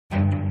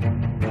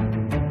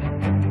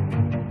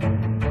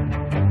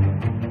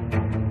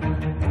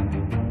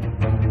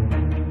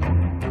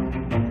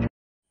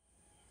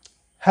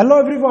Hello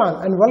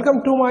everyone and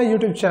welcome to my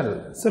YouTube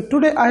channel. So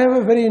today I have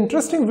a very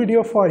interesting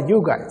video for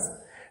you guys.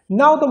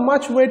 Now the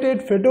much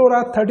awaited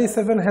Fedora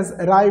 37 has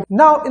arrived.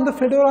 Now in the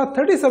Fedora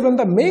 37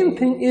 the main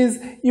thing is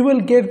you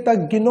will get the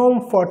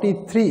Gnome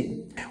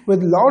 43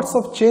 with lots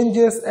of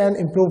changes and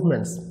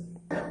improvements.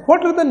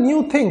 What are the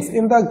new things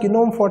in the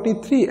Gnome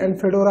 43 and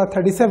Fedora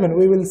 37?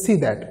 We will see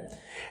that.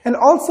 And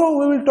also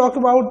we will talk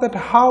about that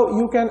how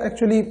you can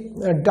actually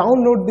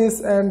download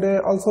this and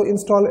also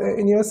install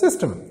in your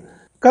system.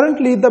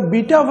 Currently, the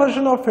beta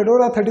version of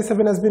Fedora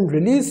 37 has been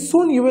released.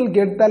 Soon you will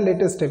get the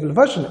latest stable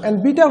version,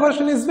 and beta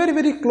version is very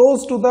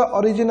close to the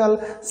original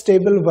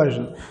stable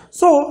version.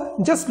 So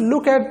just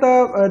look at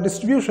the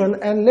distribution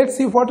and let's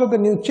see what are the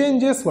new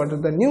changes, what are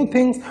the new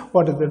things,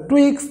 what are the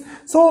tweaks.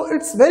 So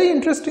it's very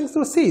interesting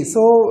to see.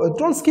 So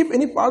don't skip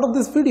any part of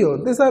this video.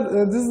 This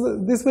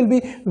will be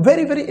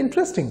very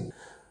interesting.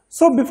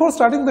 So before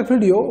starting the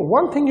video,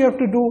 one thing you have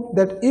to do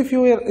that if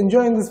you are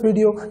enjoying this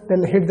video,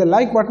 then hit the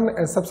like button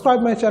and subscribe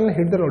my channel,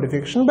 hit the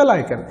notification bell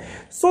icon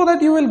so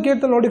that you will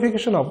get the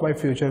notification of my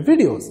future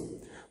videos.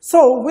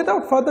 So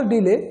without further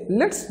delay,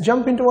 let's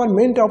jump into our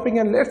main topic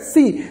and let's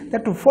see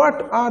that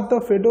what are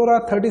the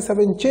Fedora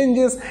 37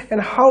 changes and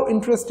how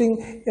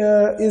interesting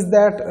is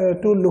that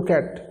to look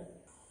at.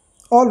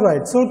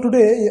 Alright, so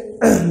today,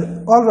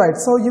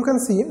 so you can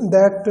see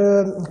that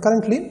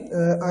currently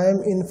I am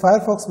in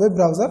Firefox web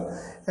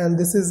browser and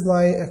this is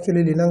my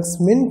actually Linux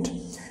Mint.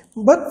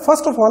 But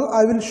first of all,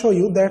 I will show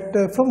you that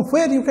from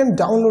where you can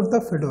download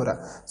the Fedora.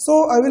 So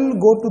I will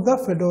go to the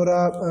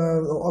Fedora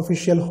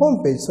official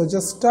homepage. So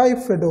just type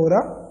Fedora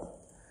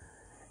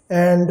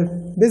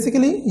and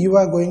basically you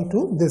are going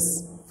to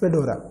this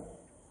Fedora.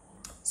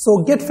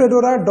 So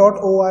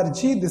getfedora.org,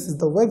 this is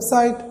the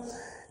website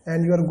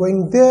and you are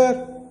going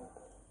there.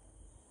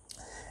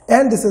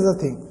 And this is the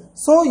thing.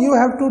 So you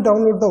have to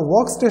download the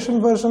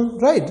Workstation version,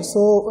 right?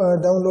 So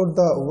download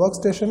the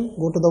Workstation,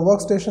 go to the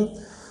Workstation.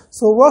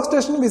 So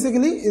Workstation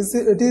basically is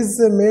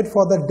made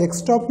for the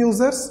desktop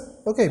users.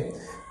 Okay.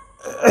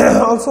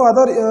 Also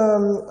other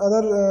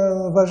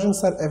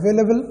versions are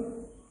available,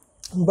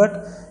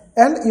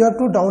 and you have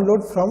to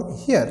download from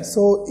here.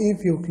 So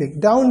if you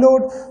click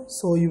download,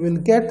 so you will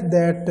get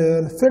that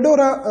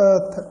Fedora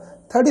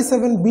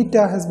 37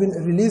 beta has been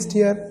released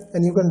here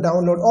and you can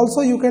download.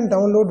 Also you can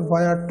download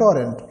via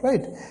torrent,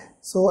 right?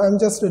 So I'm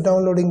just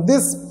downloading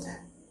this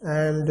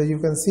and you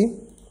can see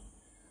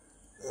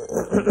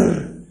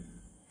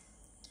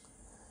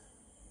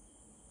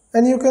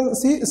and you can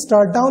see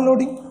start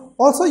downloading.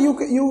 Also you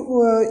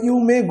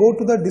may go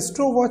to the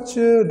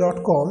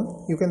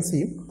distrowatch.com, you can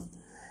see,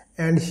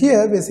 and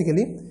here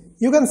basically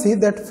you can see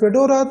that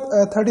Fedora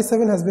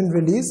 37 has been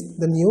released,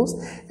 the news,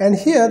 and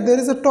here there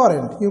is a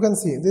torrent. You can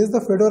see this is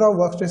the Fedora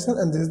Workstation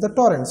and this is the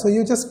torrent. So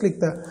you just click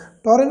the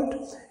torrent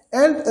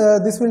and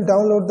this will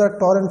download the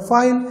torrent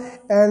file,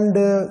 and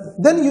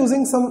then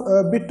using some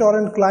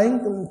BitTorrent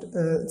client,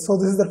 so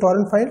this is the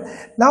torrent file.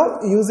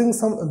 Now using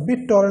some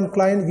BitTorrent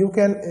client you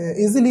can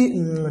easily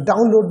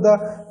download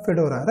the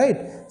Fedora,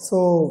 right?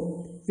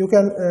 So you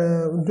can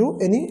do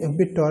any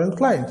BitTorrent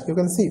client, you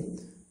can see,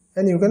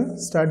 and you can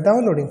start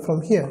downloading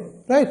from here,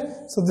 right?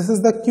 So this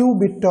is the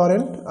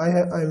BitTorrent I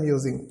am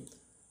using.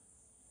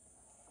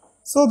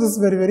 So this is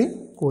very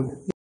cool.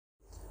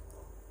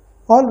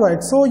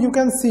 Alright, so you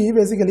can see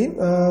basically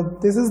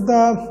this is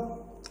the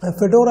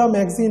Fedora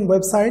magazine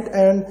website,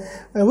 and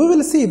we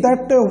will see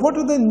that what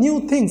are the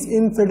new things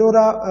in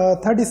Fedora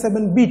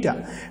 37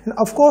 beta. And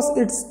of course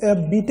it's a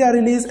beta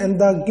release and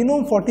the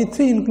Gnome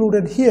 43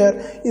 included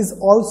here is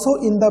also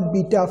in the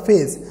beta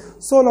phase.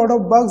 So a lot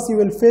of bugs you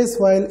will face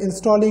while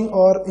installing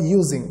or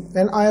using,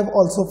 and I have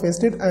also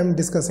faced it. I am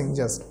discussing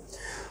just.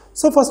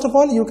 So first of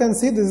all you can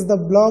see this is the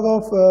blog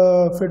of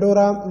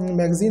Fedora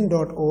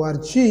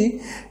magazine.org,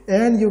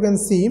 and you can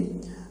see,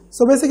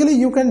 so basically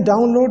you can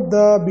download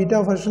the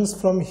beta versions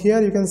from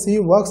here. You can see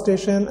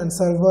Workstation and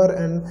server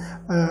and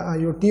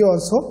IoT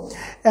also,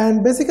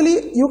 and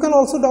basically you can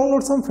also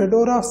download some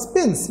Fedora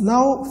spins.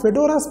 Now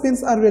Fedora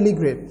spins are really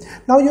great.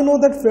 Now you know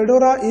that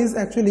Fedora is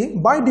actually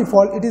by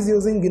default it is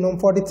using Gnome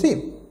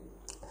 43.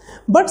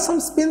 But some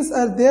spins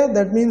are there,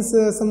 that means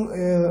some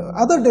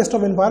other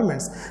desktop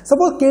environments.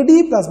 Suppose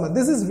KDE Plasma,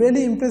 this is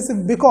really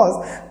impressive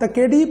because the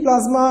KDE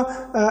Plasma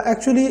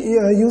actually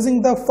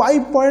using the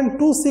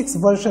 5.26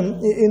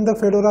 version in the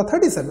Fedora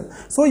 37.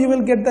 So you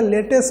will get the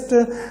latest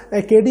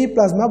KDE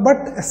Plasma,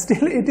 but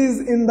still it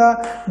is in the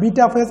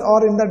beta phase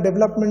or in the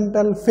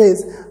developmental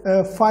phase,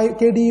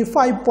 KDE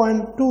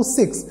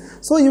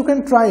 5.26. So you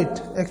can try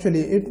it,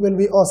 actually it will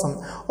be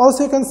awesome.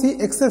 Also you can see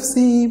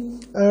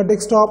XFCE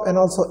desktop and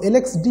also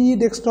LXDE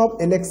desktop,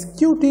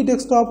 LXQT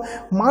desktop,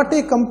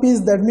 Mate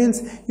Compis, that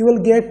means you will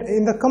get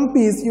in the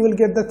Compis you will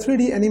get the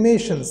 3D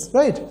animations,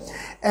 right?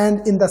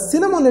 And in the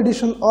Cinnamon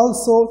edition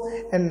also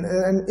an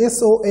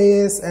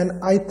SOAS and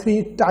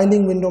i3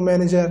 tiling window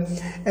manager,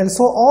 and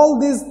so all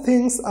these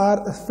things are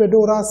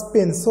Fedora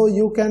spins. So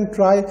you can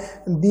try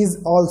these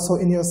also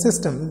in your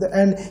system,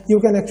 and you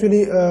can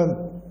actually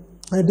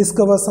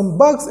discover some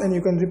bugs, and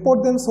you can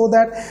report them so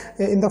that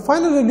in the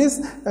final release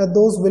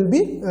those will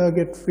be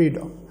get freed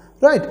up,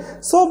 right?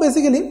 So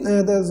basically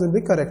those will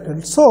be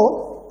corrected.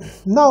 So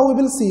now we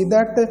will see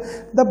that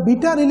the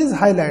beta release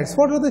highlights.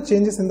 What are the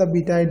changes in the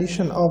beta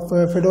edition of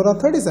Fedora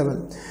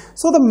 37?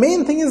 So the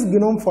main thing is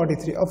Gnome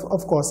 43,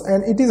 of course,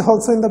 and it is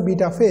also in the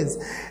beta phase.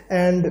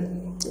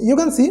 And you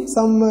can see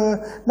some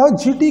now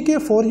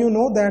GTK4, you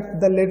know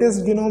that the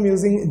latest Gnome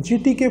using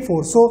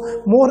GTK4.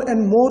 So more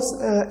and more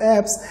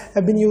apps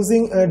have been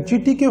using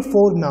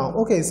GTK4 now.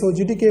 Okay, so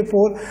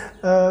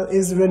GTK4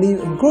 is really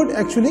good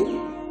actually,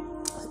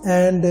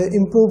 and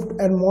improved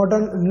and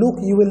modern look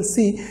you will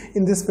see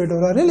in this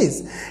Fedora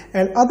release.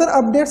 And other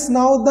updates,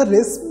 now the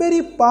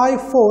Raspberry Pi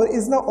 4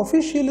 is now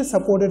officially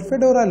supported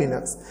Fedora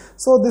Linux.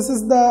 So this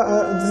is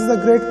the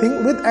great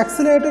thing with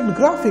accelerated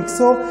graphics.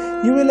 So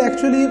you will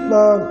actually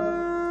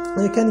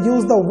you can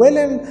use the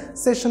Wayland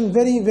session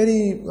very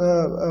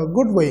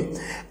good way.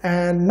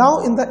 And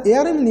now in the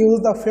ARM news,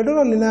 the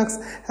Fedora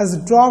Linux has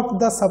dropped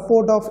the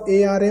support of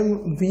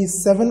ARM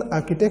v7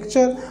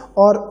 architecture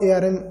or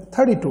ARM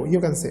 32,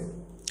 you can say.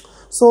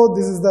 So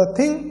this is the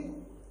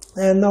thing.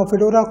 And now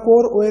Fedora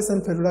Core OS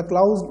and Fedora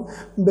Cloud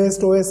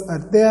based OS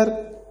are there,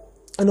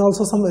 and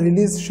also some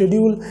release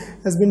schedule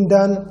has been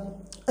done.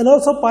 And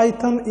also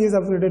Python is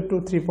upgraded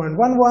to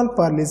 3.11,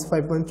 Perl is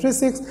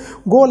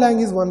 5.36,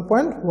 Golang is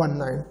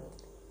 1.19.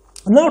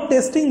 Now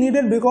testing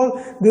needed because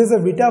there is a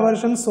beta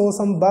version, so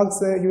some bugs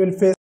you will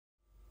face.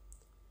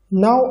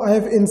 Now I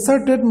have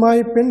inserted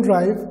my pen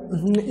drive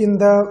in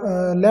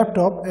the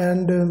laptop,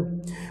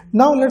 and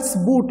now let's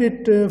boot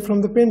it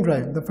from the pen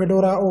drive, the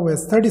Fedora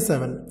OS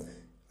 37.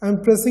 I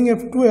am pressing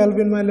F12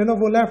 in my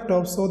Lenovo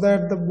laptop so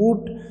that the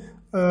boot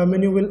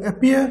menu will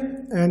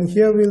appear, and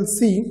here we'll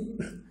see.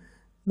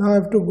 Now I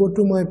have to go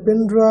to my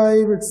pen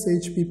drive, it's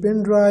HP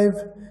pen drive,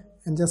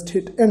 and just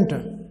hit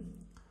enter.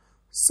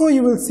 So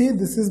you will see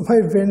this is my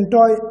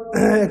Ventoy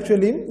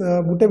actually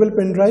bootable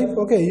pen drive.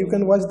 Okay, you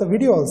can watch the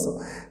video also.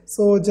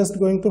 So just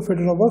going to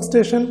Fedora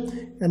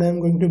Workstation, and I am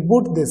going to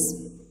boot this,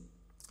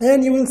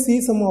 and you will see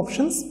some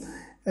options.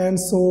 And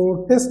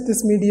so test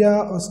this media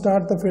or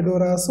start the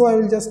Fedora. So I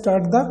will just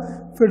start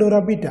the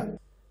Fedora beta,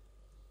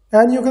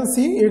 and you can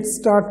see it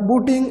start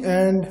booting,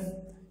 and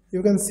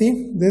you can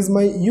see this is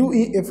my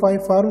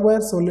UEFI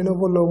firmware. So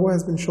Lenovo logo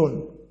has been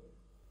shown.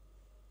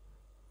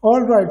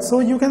 Alright,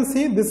 so you can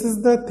see this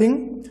is the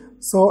thing.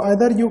 So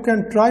either you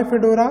can try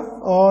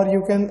Fedora or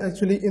you can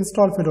actually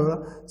install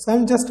Fedora. So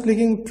I'm just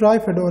clicking try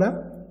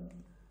Fedora,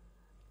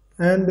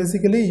 and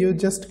basically you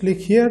just click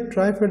here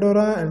try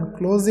Fedora and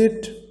close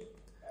it.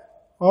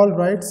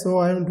 Alright, so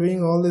I am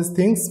doing all these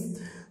things.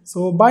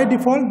 So by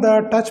default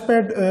the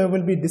touchpad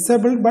will be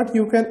disabled, but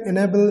you can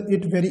enable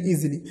it very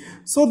easily.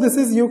 So this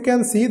is, you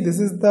can see this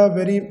is the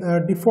very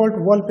default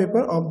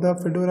wallpaper of the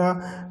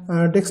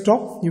Fedora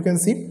desktop, you can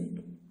see.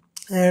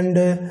 And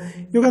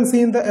you can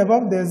see in the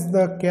above there's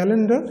the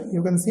calendar,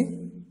 you can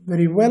see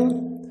very well.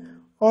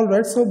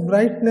 Alright, so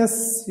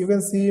brightness, you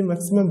can see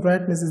maximum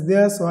brightness is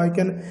there, so I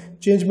can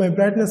change my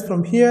brightness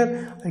from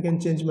here, I can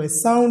change my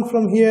sound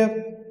from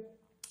here.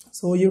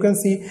 So you can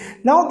see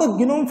now the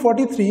Gnome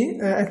 43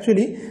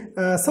 actually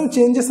some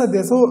changes are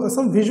there. So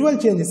some visual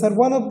changes are,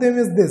 one of them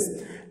is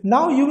this.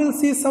 Now you will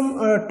see some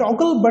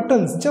toggle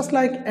buttons just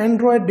like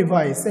Android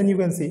device, and you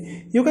can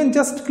see you can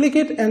just click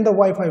it and the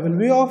Wi-Fi will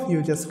be off.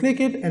 You just click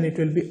it and it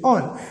will be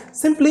on.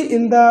 Simply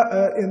in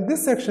the in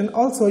this section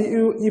also,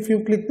 if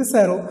you click this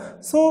arrow,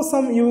 so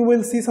you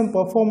will see some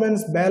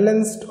performance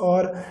balanced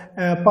or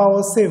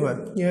power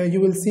saver. Yeah,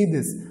 you will see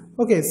this.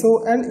 Okay,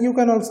 so and you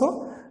can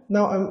also,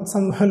 now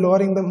I'm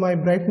lowering my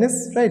brightness,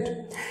 right?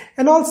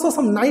 And also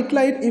some night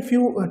light, if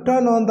you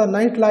turn on the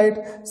night light,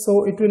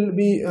 so it will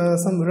be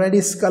some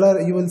reddish color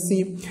you will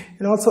see.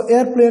 And also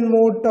airplane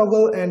mode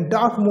toggle and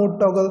dark mode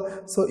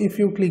toggle. So if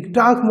you click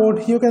dark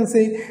mode, you can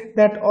see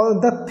that all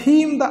the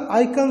theme, the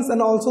icons,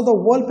 and also the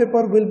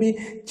wallpaper will be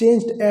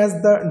changed as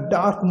the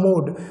dark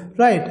mode,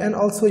 right? And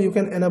also you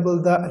can enable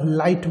the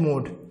light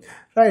mode.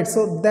 Right,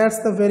 so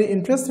that's the very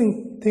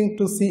interesting thing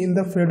to see in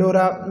the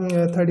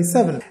Fedora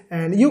 37.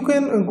 And you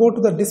can go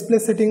to the display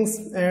settings,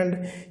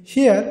 and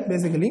here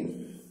basically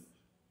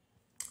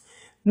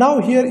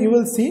now here you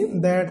will see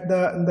that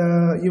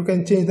you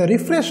can change the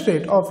refresh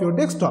rate of your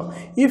desktop.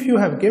 If you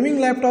have gaming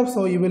laptop,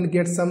 so you will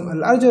get some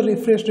larger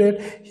refresh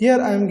rate.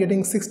 Here I am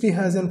getting 60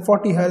 Hz and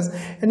 40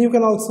 Hz, and you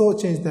can also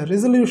change the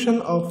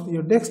resolution of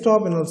your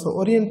desktop and also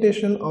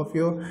orientation of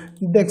your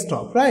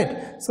desktop,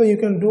 right? So you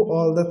can do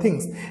all the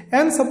things.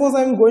 And suppose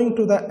I am going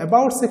to the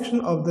about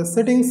section of the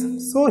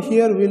settings, so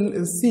here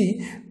we'll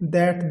see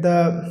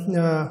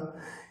that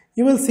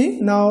you will see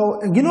now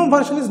Gnome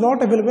version is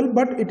not available,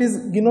 but it is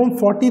Gnome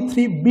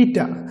 43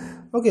 beta.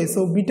 Okay,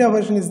 so beta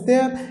version is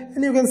there,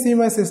 and you can see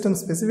my system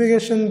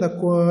specification, the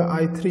Core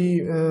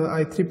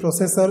i3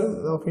 processor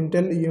of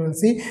Intel, you can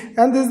see,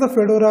 and this is the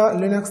Fedora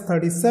Linux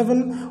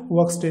 37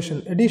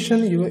 Workstation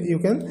edition. You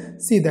can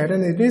see that,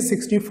 and it is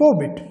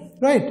 64-bit.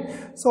 Right,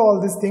 so all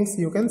these things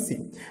you can see.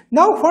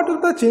 Now what are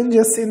the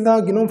changes in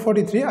the Gnome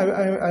 43?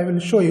 I will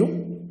show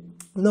you.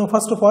 Now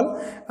first of all,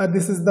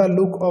 this is the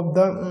look of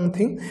the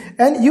thing,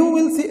 and you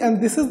will see,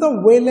 and this is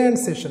the Wayland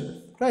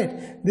session,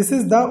 right? This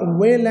is the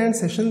Wayland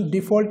session.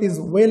 Default is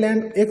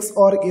Wayland.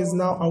 Xorg is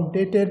now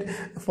outdated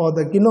for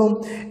the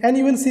Gnome, and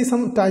you will see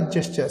some touch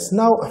gestures.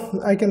 Now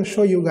I can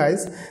show you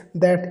guys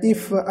that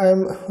if I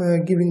am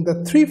giving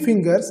the 3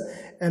 fingers,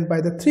 and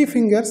by the 3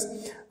 fingers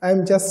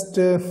I'm just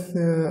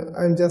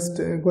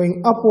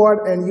going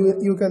upward, and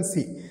you can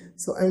see.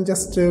 So I'm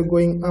just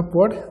going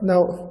upward.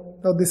 Now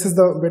this is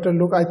the better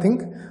look, I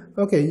think.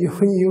 Okay,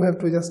 you have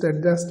to just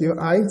adjust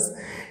your eyes,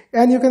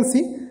 and you can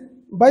see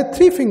by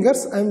 3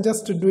 fingers I'm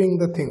just doing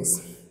the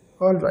things.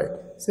 All right,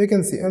 so you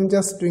can see I'm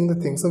just doing the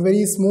things. So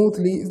very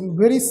smoothly,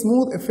 very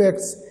smooth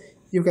effects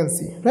you can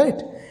see, right?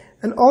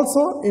 And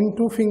also in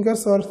 2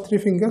 fingers or 3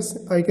 fingers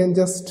I can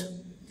just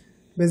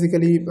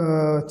basically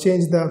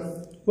change the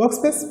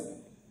workspace.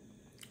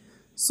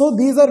 So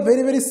these are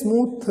very, very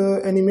smooth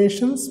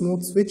animations,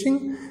 smooth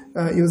switching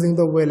using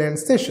the Wayland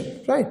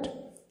session, right?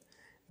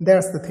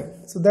 That's the thing.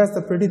 So that's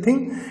the pretty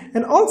thing.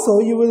 And also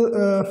you will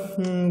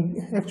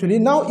actually,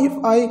 now if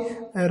I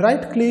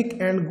right click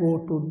and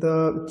go to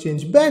the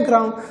change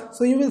background,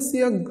 so you will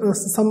see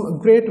some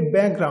great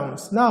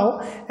backgrounds.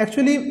 Now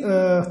actually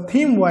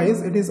theme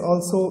wise it is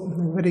also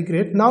very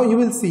great. Now you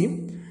will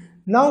see,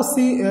 now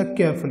see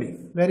carefully,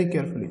 very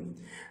carefully.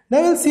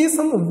 Now you will see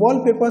some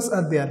wallpapers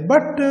are there,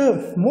 but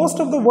most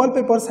of the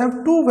wallpapers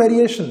have 2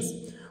 variations.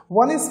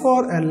 One is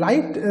for a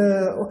light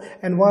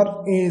and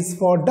one is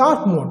for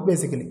dark mode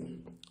basically.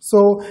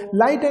 So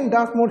light and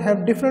dark mode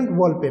have different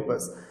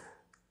wallpapers.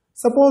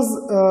 Suppose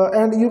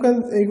and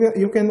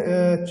you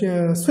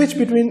can switch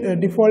between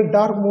default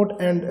dark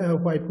mode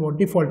and white mode,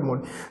 default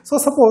mode. So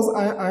suppose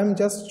I am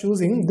just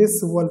choosing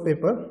this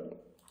wallpaper.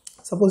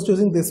 Suppose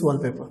choosing this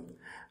wallpaper,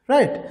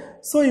 right?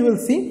 So you will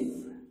see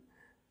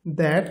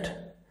that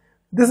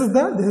this is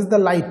the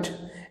light,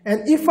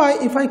 and if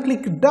I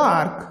click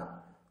dark,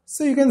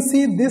 so you can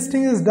see this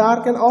thing is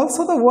dark, and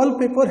also the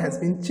wallpaper has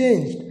been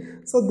changed.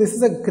 So this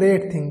is a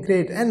great thing,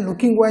 great, and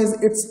looking wise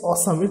it's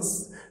awesome.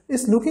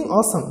 It's looking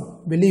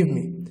awesome, believe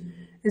me.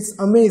 It's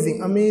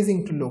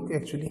amazing to look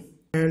actually.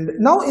 And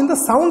now in the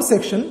sound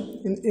section,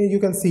 you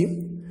can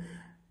see.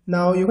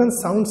 Now you can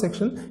sound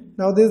section.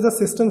 Now there is the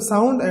system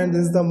sound, and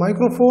this is the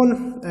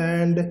microphone,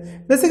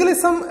 and basically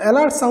some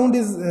alert sound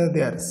is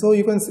there. So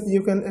you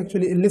can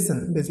actually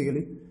listen.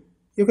 Basically,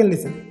 you can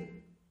listen.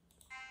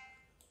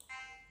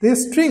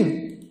 This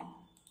string,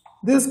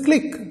 this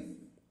click,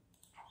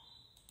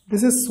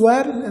 this is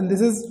swear, and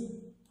this is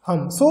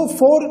hum. So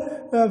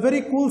 4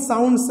 very cool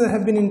sounds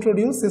have been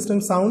introduced, system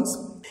sounds.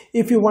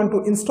 If you want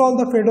to install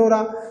the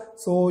Fedora,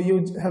 so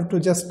you have to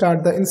just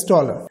start the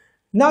installer.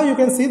 Now you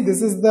can see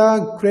this is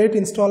the great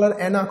installer,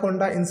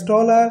 Anaconda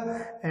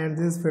installer, and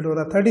this is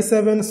Fedora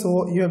 37.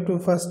 So you have to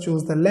first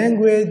choose the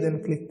language,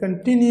 then click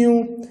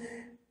continue,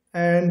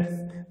 and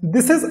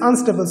this is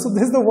unstable. So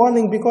this is the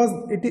warning, because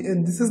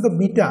this is the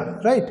beta,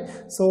 right?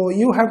 So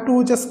you have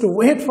to just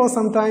wait for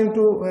some time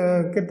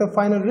to get the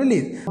final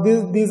release.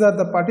 These are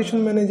the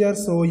partition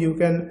managers, so you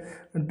can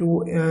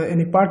do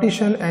any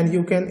partition and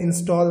you can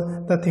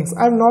install the things.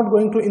 I'm not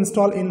going to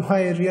install in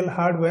my real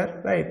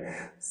hardware, right?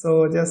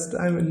 So just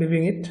I'm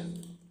leaving it.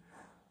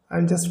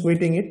 I'm just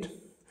waiting it.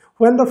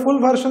 When the full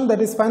version, that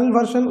is final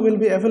version, will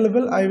be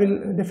available, I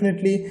will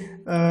definitely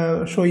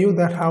show you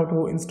that how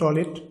to install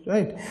it,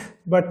 right?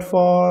 But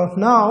for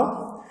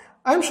now,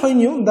 I'm showing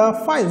you the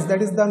files,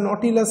 that is the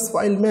Nautilus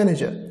file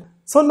manager.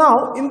 So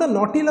now in the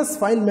Nautilus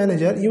file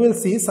manager, you will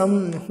see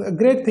some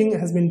great thing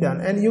has been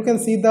done, and you can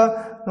see the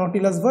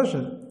Nautilus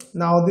version.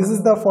 Now this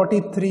is the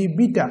 43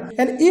 beta,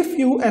 and if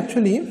you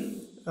actually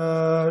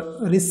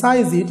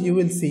resize it, you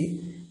will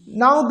see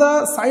now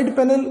the side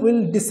panel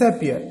will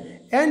disappear.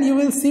 And you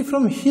will see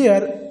from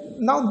here,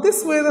 now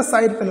this way the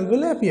side panel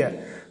will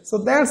appear. So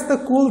that's the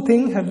cool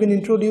thing have been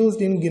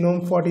introduced in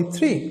Gnome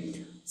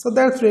 43. So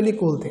that's really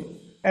cool thing.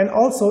 And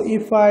also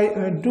if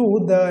I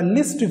do the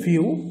list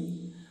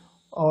view,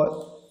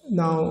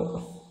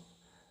 now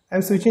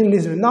I'm switching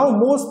list view. Now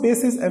more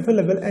space is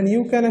available, and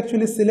you can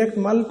actually select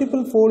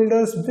multiple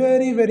folders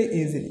very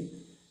easily.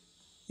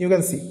 You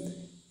can see.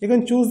 You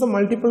can choose the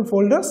multiple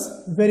folders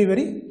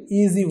very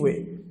easy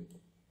way.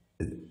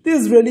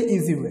 This is really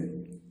easy way.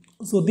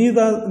 So these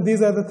are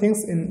the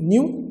things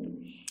new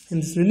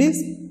in this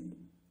release.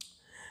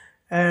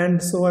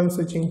 And so I'm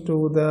switching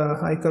to the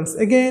icons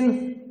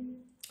again,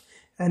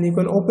 and you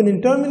can open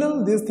in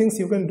terminal. These things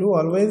you can do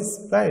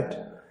always, right?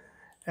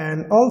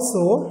 And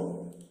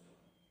also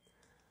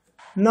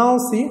now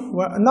see,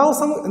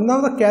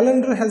 now the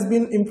calendar has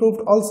been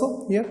improved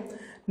also here.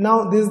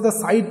 Now this is the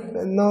side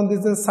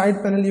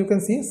panel, you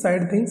can see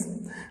side things.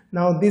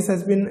 Now this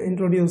has been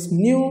introduced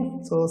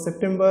new, so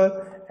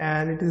September,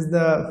 and it is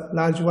the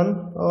large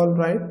one. All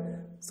right,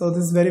 so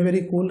this is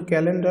very cool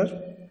calendar.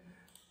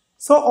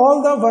 So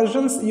all the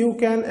versions you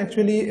can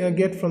actually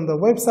get from the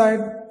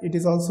website. It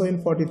is also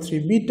in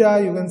 43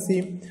 beta, you can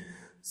see.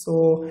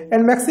 So,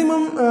 and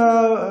maximum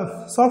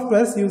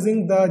softwares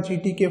using the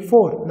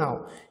GTK4.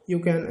 Now you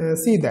can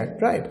see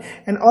that, right?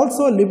 And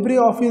also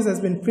Libreoffice has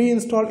been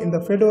pre-installed in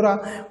the Fedora,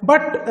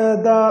 but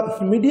the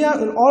media,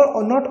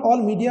 or not all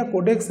media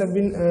codecs have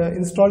been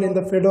installed in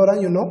the Fedora.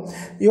 You know,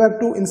 you have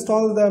to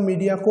install the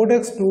media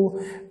codecs to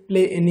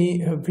play any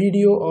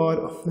video or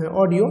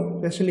audio,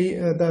 especially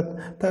the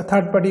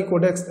third-party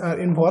codecs are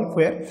involved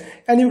where,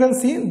 and you can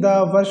see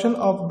the version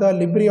of the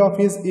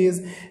Libreoffice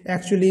is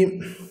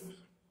actually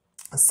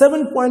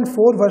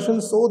 7.4 version,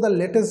 so the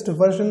latest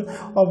version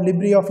of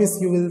Libreoffice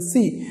you will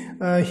see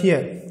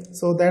here.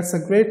 So that's a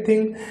great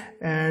thing,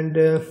 and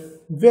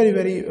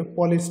very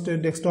polished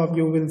desktop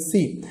you will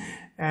see.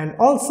 And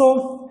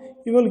also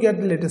you will get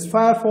the latest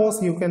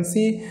Firefox. You can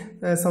see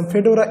some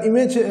Fedora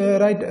image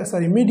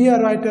media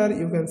writer.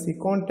 You can see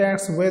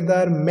contacts,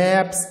 weather,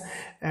 maps,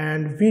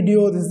 and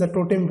video. This is the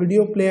Totem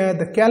video player,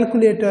 the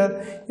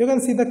calculator. You can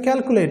see the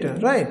calculator,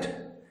 right?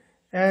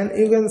 And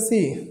you can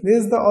see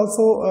this is the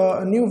also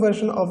a new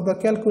version of the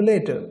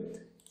calculator.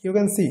 You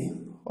can see,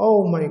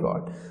 oh my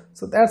god,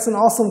 so that's an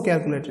awesome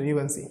calculator. You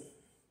can see,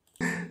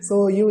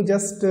 so you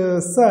just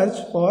search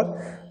for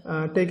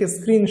take a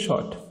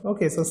screenshot.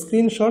 Okay, so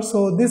screenshot.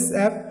 So this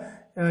app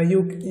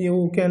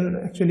you can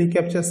actually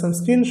capture some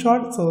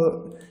screenshot.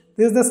 So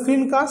this is the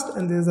screencast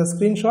and this is a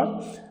screenshot,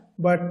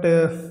 but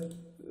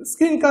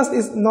screencast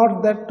is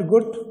not that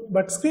good,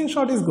 but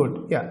screenshot is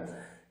good. Yeah,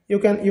 you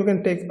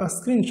can take a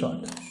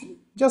screenshot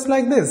just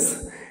like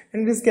this,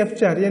 and it is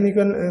captured, and you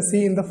can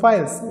see in the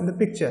files, in the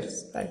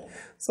pictures, right?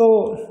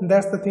 So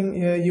that's the thing,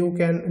 you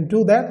can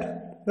do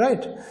that,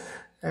 right?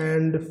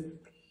 And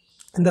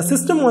in the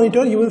system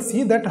monitor you will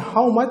see that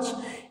how much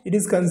it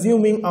is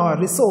consuming our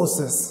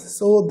resources.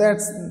 So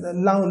that's,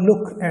 now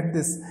look at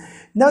this.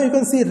 Now you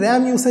can see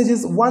RAM usage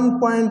is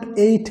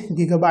 1.8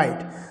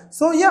 gigabyte.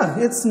 So yeah,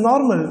 it's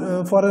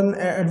normal for an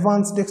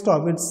advanced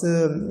desktop. It's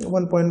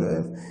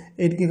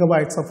 1.8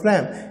 gigabytes of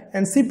RAM,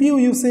 and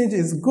CPU usage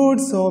is good,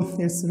 so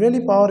it's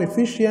really power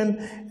efficient.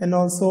 And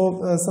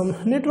also some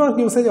network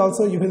usage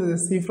also you will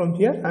see from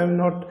here. I am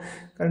not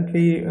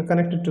currently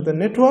connected to the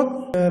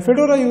network.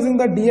 Fedora using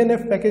the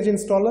DNF package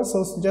installer,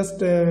 so just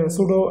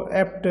sudo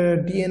apt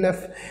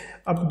DNF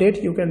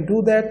update, you can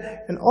do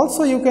that. And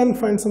also you can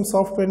find some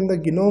software in the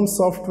Gnome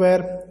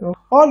software.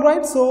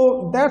 Alright,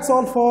 so that's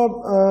all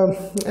for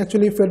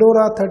actually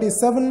Fedora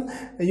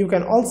 37. You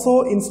can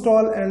also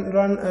install and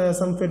run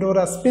some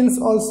Fedora spins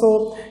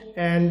also,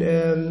 and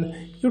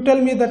you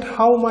tell me that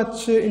how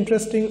much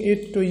interesting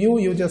it to you.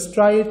 You just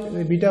try it.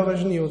 The beta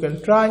version you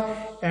can try,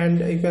 and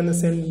you can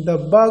send the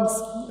bugs,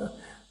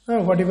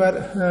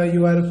 whatever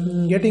you are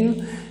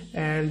getting,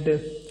 and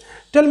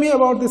tell me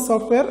about this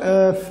software,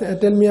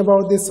 tell me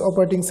about this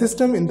operating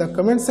system in the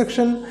comment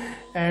section.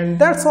 And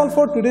that's all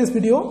for today's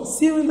video.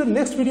 See you in the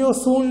next video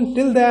soon.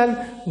 Till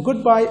then,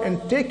 goodbye and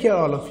take care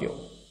all of you.